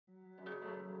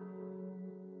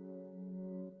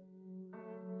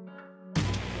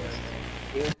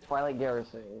is Twilight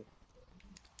Garrison.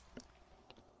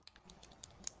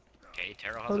 Okay,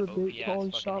 Taro has an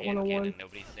OP-ass fucking hand cannon,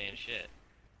 nobody's saying shit.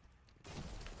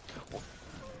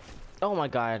 Oh my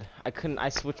god, I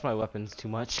switched my weapons too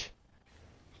much.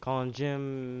 Colin,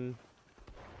 Jim...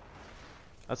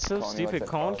 That's so stupid,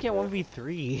 Colin can't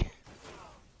 1v3.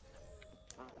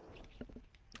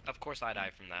 Of course I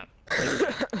die from that.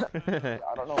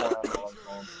 I don't know why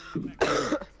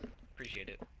I'm Appreciate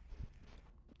it.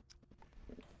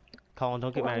 Colin,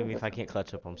 don't get mad at me if I can't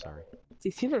clutch up, I'm sorry.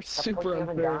 These teams are super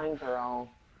unfair.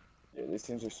 Yeah, these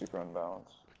teams are super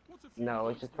unbalanced. No,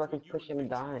 it's just fucking pushing and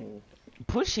dying.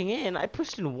 Pushing in? I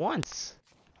pushed in once.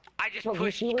 I just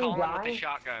pushed Colin with the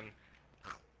shotgun.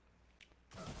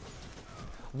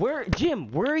 Where,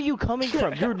 Jim, where are you coming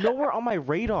from? You're nowhere on my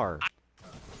radar.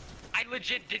 I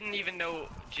legit didn't even know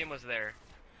Jim was there.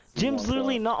 Jim's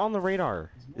literally not on the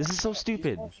radar. This is so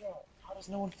stupid. How does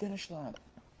no one finish that?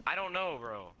 I don't know,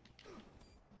 bro.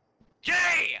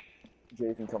 Jay!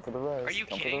 Jay can come for the res. Are you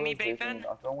kidding me, Bayfen? You're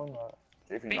not gonna win that.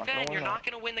 Bayfen, you're not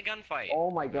gonna win the gunfight.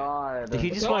 Oh my god. Did he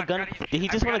just want a gun? Did he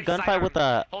just want a gunfight with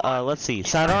a let's see,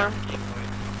 sidearm?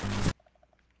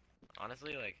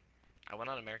 Honestly, like, I went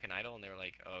on American Idol and they were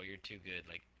like, "Oh, you're too good.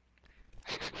 Like,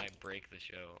 you might break the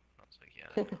show." I was like,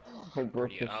 "Yeah."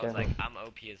 I was like, "I'm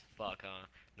OP as fuck, huh?"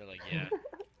 They're like, "Yeah."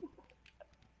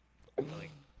 They're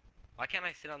like, why can't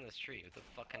I sit on this tree? What the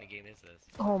fuck kind of game is this?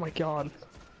 Oh my god.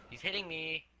 He's hitting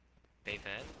me.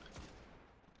 Bayfen.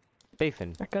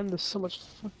 Bayfen. That gun does so much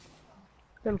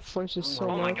gun flinches so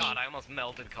much. Oh my god, I almost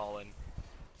melted Colin.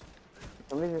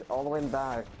 Somebody's all the way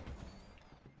back.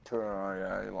 Oh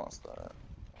yeah, you lost that.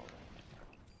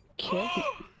 Can't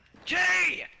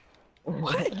Jay!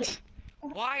 What?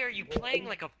 Why are you playing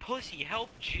like a pussy? Help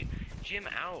Jim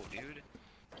out, dude.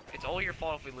 It's all your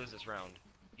fault if we lose this round.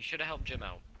 You should have helped Jim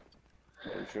out.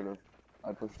 Yeah, you should have.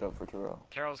 I pushed up for Taro.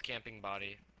 Taro's camping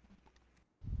body.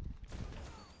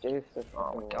 Jesus.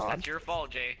 Oh my god. That's your fault,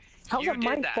 Jay. How's that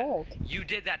my fault? You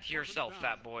did that to yourself,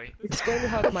 fat boy. Explain to me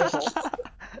how it's my fault.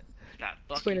 That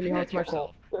fuck Explain to me how it's my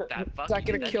fault. That fuck Zach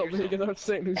gonna kill me because I'm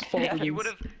saying whose fault it is. You would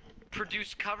have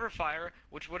produced cover fire,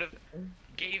 which would have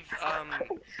gave He has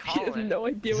Colin. no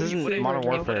idea what This he's isn't saying Modern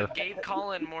right now. Warfare. Gave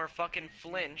Colin more fucking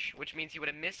flinch, which means he would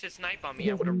have missed his snipe on me. He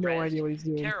I has would have no idea what he's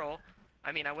doing. Terrell.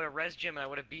 I mean, I would have rezzed Jim and I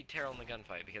would have beat Terrell in the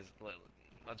gunfight because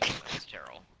let's be honest, it's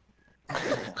Terrell.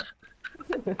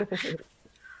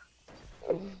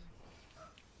 Oh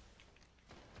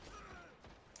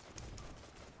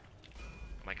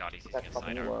my god, he's using a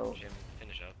sidearm. Jim,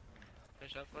 finish up.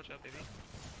 Finish up, clutch up, baby.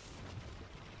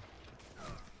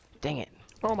 Dang it.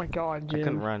 Oh my god, Jim. I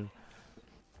couldn't run.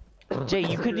 Jay,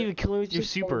 you couldn't even kill me with your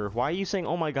super. Why are you saying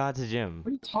oh my god to Jim? What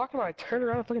are you talking about? I turned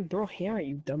around and fucking threw a hammer at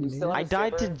you, dumb dude. I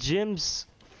died to Jim's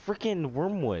freaking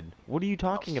wormwood. What are you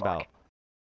talking about?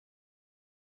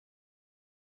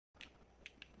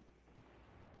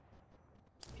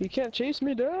 You can't chase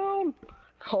me down!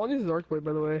 Colin uses Arc Blade,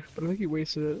 by the way, but I think he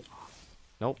wasted it.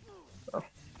 Nope. Oh.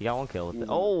 He got one kill with it.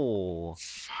 Oh!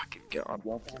 Fucking god.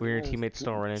 Weird teammates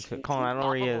don't run into it. Colin, I don't know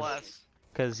where he is.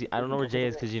 Cause I don't know where Jay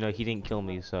is because you know he didn't kill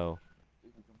me, so.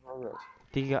 I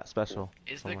think he got special.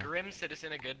 Is the Grim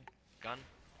Citizen a good gun?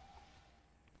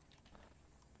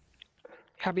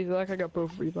 Happy Zach, I got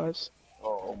both revives.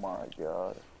 Oh my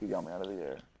god, he got me out of the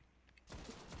air.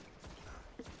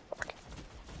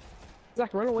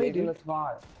 Zach, run away, dude.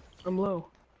 I'm low.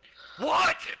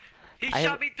 What? He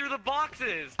shot me through the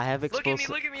boxes! I have explosive.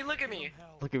 Look at me, look at me,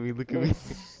 look at me! Look at me!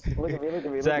 Look at me! Look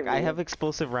at me! Zach, I have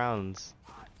explosive rounds.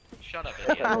 Shut up,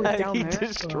 idiot. Down He there?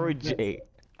 destroyed Jay.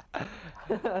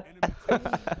 You're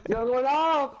going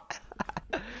off!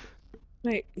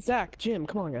 Wait, Zach, Jim,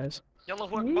 come on, guys. Look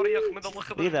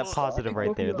at that positive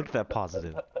right there. Look at that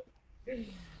positive. It's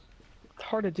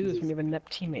hard to do this when you have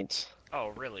inept teammates.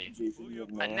 Oh, really?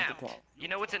 Inept. You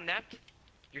know what's inept?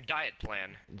 Your diet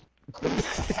plan.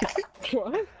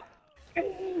 What?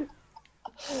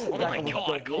 Oh my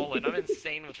god, Colin, I'm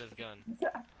insane with this gun.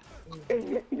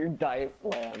 Your diet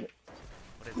plan.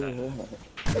 What is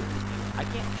that? I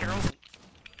can't, Carol.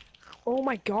 Oh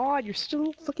my god, you're still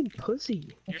a fucking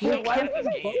pussy. You're so bad at this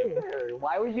game.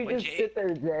 Why would you just sit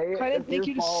there, Jay? I didn't think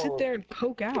you just sit there and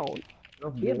poke out.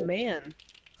 Be a man.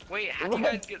 Wait, how do you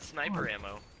guys get sniper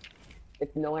ammo?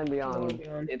 It's no and beyond.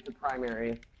 It's the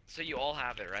primary. So you all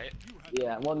have it, right?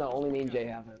 Yeah, well no, only me and Jay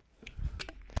have it.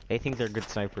 They think they're good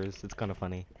snipers. It's kind of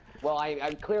funny. Well,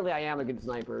 I clearly I am a good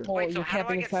sniper. Oh, Wait, so you're how do I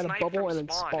camping get inside a sniped bubble from and then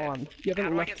spawn? spawn. You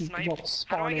haven't left the How do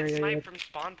spawn I get area sniped yet. from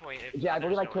spawn point if Yeah, I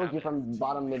believe I there's killed no you from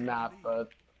bottom mid map, but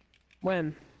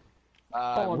When?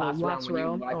 last last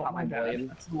round when round? I Oh caught my my god, blade.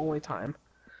 that's the only time.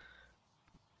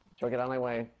 So I get on my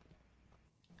way.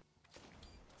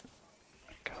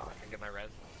 my res.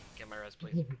 Get my res,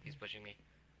 please. He's pushing me.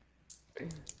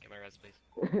 Get my res,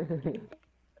 please.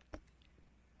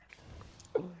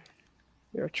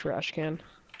 You're a trash can.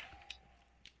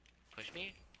 Push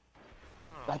me?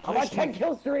 I'm on 10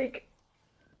 kill streak!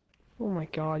 Oh my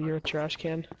god, you're a trash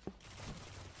can.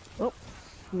 Oh,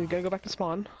 we gotta go back to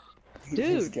spawn.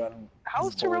 Dude,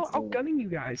 how's Terrell outgunning you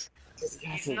guys?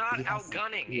 He's not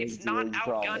outgunning. It's not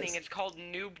outgunning. It's called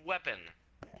noob weapon.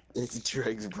 It's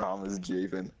Drake's promise,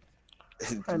 Javen.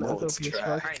 I know, No, it's it's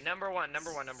trash. Alright, number one.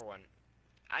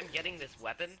 I'm getting this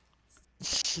weapon.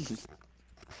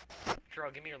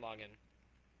 Terrell, give me your login.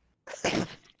 Give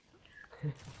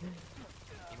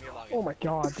me your login. Oh my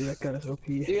god, dude, that gun is OP.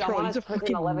 Dude, Terrell, I'm on he's a a freaking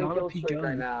fucking 11 kill non-OP streak gun.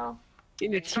 right now.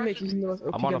 And your teammates using the most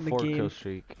OP I'm on gun a in the 4 game. kill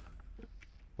streak.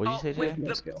 What'd you say, Jay? With No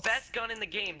the skill. best gun in the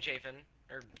game, Javen.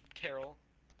 Or Terrell.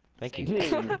 Thank you.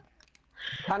 Dude,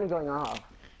 kind of going off.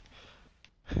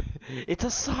 It's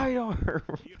a sidearm.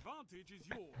 The advantage is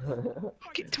yours.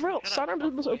 Okay, Terrell, sidearm is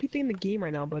the most OP thing in the game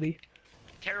right now, buddy.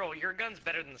 Terrell, your gun's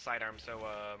better than the sidearm, so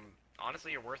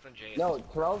honestly, you're worse than Jay. No,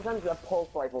 Terrell's gun's a pulse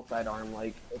rifle sidearm,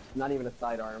 like, it's not even a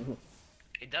sidearm.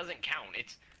 It doesn't count.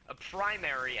 It's a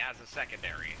primary as a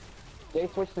secondary. Jay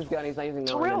switched his gun, he's not using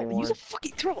no one Terrell, anymore. use a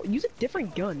fucking Terrell, use a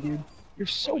different gun, dude. You're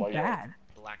so my God. bad.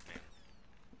 Black man.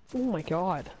 Oh my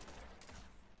god.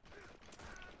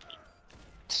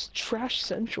 It's trash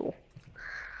central.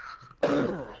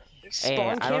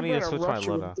 Hey, I don't need to switch my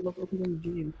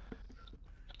loadout.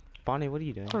 Bonnie, what are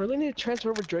you doing? I really need to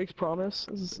transfer over Drake's promise.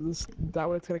 Is that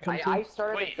what it's gonna come to? I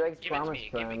started Wait, Drake's give it to promise me.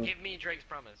 trend. Give me Drake's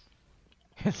promise.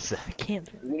 I can't.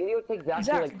 We need to take Zach to,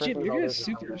 Zach, like, Jim, prison you're gonna elders or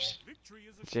sue something. yours. Victory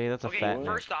is a Jay, that's a Okay, fat man.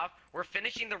 first off, we're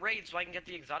finishing the raid so I can get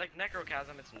the exotic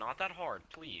necrochasm. It's not that hard,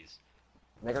 please.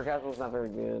 Necrocastle's not very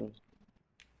good.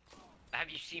 Have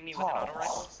you seen me with an auto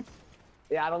rifle?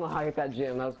 Yeah, I don't know how I hit that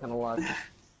gym, that was kind of luck.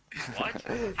 What?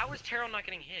 How is Terrell not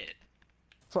getting hit?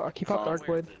 Fuck, keep up, Where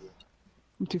Darkblade. is this?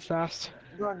 I'm too fast.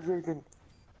 Run, Javen.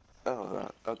 Oh,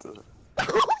 that's a...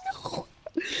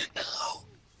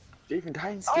 Javen, die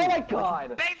and Oh my god!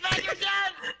 Big man, you're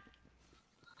dead!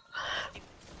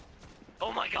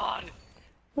 Oh my god!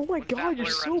 Oh my When Fat god, you're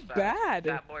Boy so runs fast, bad.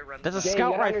 Fat Boy runs That's a fast. Jay,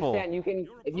 scout you gotta rifle. understand,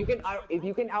 if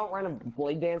you can outrun a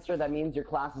blade dancer, that means your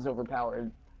class is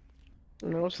overpowered.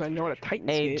 No, so I know what a Titan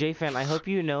Hey, skate. J-Fan, I hope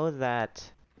you know that.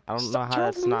 I don't know how Terrell,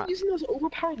 that's we're not. using those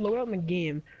overpowered loadout in the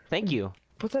game. Thank you.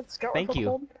 What's that scout Thank rifle you.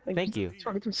 called? Like, Thank you.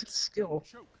 Sorry, get some skill.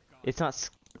 choke, guys. It's not.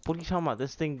 What are you talking about?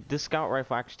 This thing, this scout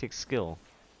rifle actually takes skill.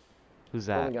 Who's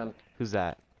that? Holy gun. Who's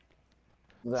that?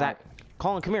 Zach. Zach.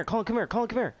 Colin, come here. Colin, come here. Colin,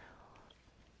 come here.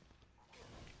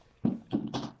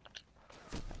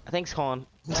 Thanks, Colin.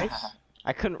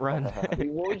 I couldn't run.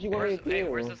 What would you want me to Hey,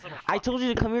 do? where's this little I fuck? told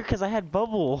you to come here because I had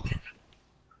bubble.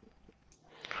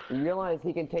 You realize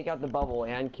he can take out the bubble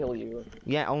and kill you.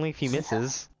 Yeah, only if he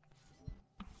misses.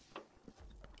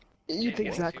 You Yeah, think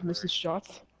yeah, Zach super. misses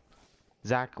shots?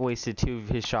 Zach wasted 2 of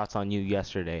his shots on you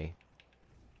yesterday.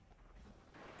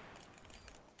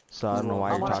 So I don't know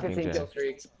why I'm you're on a talking 15 to kill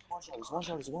streak. One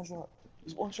shot, he's one shot.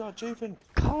 He's one shot, Javen.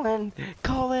 Colin!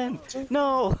 Colin!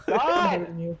 No! God!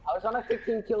 Than you. I was on a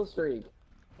 15 kill streak.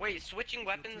 Wait, switching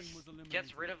weapons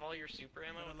gets rid of all your super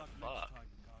ammo? What the fuck?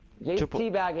 Jay's Triple-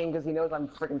 teabagging because he knows I'm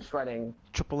freaking shredding.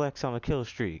 Triple X on a kill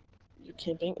streak. You're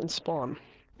camping and spawn.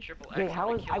 Triple Jay, X how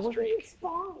on is the I kill wasn't streak. even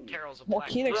spawned? Terrell's a black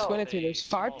Joaquin man explained it with to you. a There's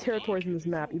 5 small territories dick. in this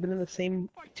map. You've been in the same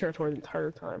territory the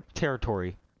entire time.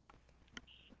 Territory.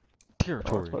 That's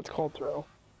Territory. what it's called, Terrell.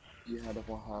 You had to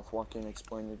have Joaquin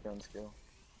explain your gun skill.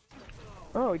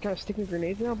 Oh, you got a sticky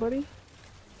grenade now, buddy? It's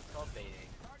called baiting.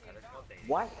 That is called baiting.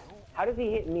 What? How does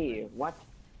he hit me? What?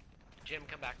 Jim,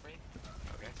 come back for me.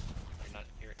 Okay. You're not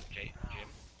here. Jim.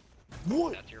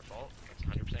 What? That's your fault.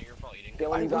 That's 100% your fault. You didn't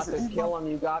Kill him, you got this. Kill him,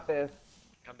 you got this.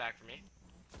 come back for me.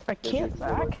 I can't,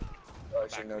 Zach. Oh,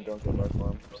 actually, no, don't go back for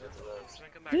him. Just gonna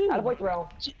come back. Dude. Attaboy,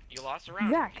 Terrell. You lost a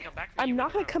round. Zach, You come back for me. I'm you not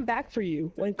win gonna the come back for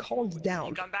you when Colin's round. down.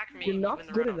 You come back for me. You're you not win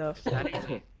the good round. enough. That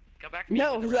easy. Come back for me. you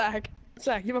No, win the round. Zach.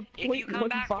 Zach, you have a If you come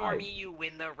back for .15. me, you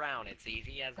win the round. It's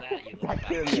easy as that. You Zach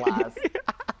look didn't last.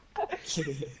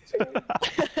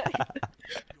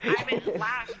 I'm in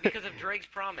last because of Drake's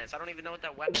promise. I don't even know what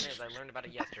that weapon is. I learned about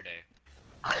it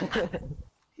yesterday.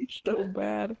 He's so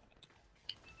bad.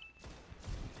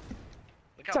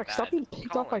 Look how Zach, bad. stop being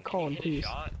picked off by can you Colin, hit a please.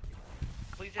 shot?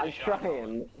 Please hit I'm a shot.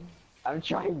 trying. I'm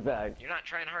trying, Zach. You're not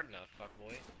trying hard enough,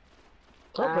 fuckboy.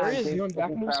 Oh, there he is. Jay's He's going back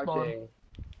fucking into spawn. crouching.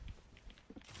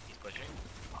 He's pushing.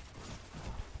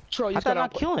 Troll, you How just did I got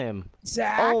not out. kill him?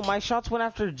 Zach. Oh, my shots went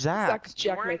after Zach. Zach's You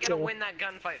Jack weren't gonna Mitchell. win that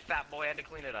gunfight, fat boy. I had to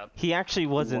clean it up. He actually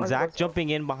wasn't. Why Zach was that? jumping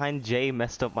in behind Jay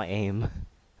messed up my aim.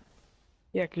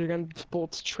 Yeah, 'cause your gun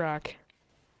bullets track.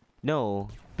 No,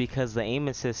 because the aim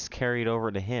assist carried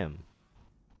over to him.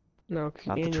 No, Not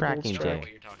the and your tracking, bull's I don't know Jay. what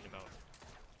you're talking about.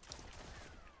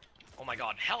 Oh my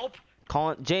god, help!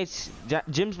 Colin, Jay,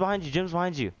 Jim's behind you. Jim's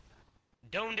behind you.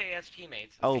 Donde as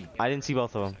teammates. Oh, Okay, I didn't see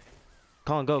both of them.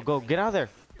 Colin, go, get out of there.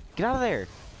 Get out of there.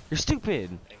 You're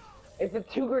stupid. It's a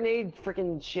 2 grenade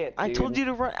freaking shit, dude. I told you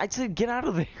to run. I said get out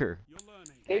of there. You're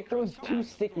learning. They threw 2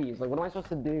 stickies. Like, what am I supposed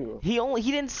to do? He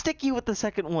didn't stick you with the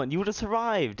second one. You would have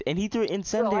survived. And he threw Bro, I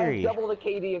incendiary. have double the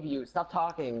KD of you. Stop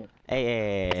talking.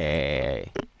 Hey.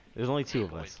 There's only 2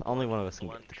 of us. Only one of us can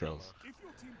get the kills. If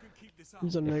your team can keep this up,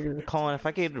 He's a nigger. Colin, if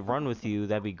I could run with you,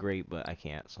 that'd be great, but I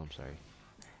can't, so I'm sorry.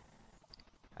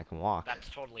 I can walk. That's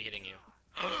totally hitting you.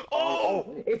 Oh,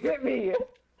 it hit me!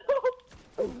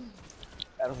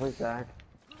 That'll play Zach.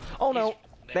 Oh no!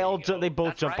 There you go. They both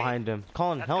That's jumped right. behind him.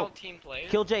 Colin, That's help! called team play.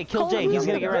 Kill Jay! He's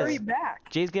gonna get Very res. back.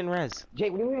 Jay's getting res. Jay,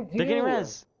 what are you gonna do? They're getting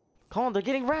res. Colin, they're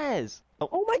getting res. Oh.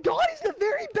 Oh my god, he's the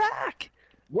very back!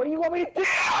 What do you want me to do?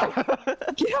 Get out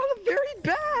of the very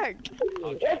back!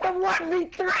 It's a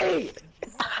 1v3! Okay.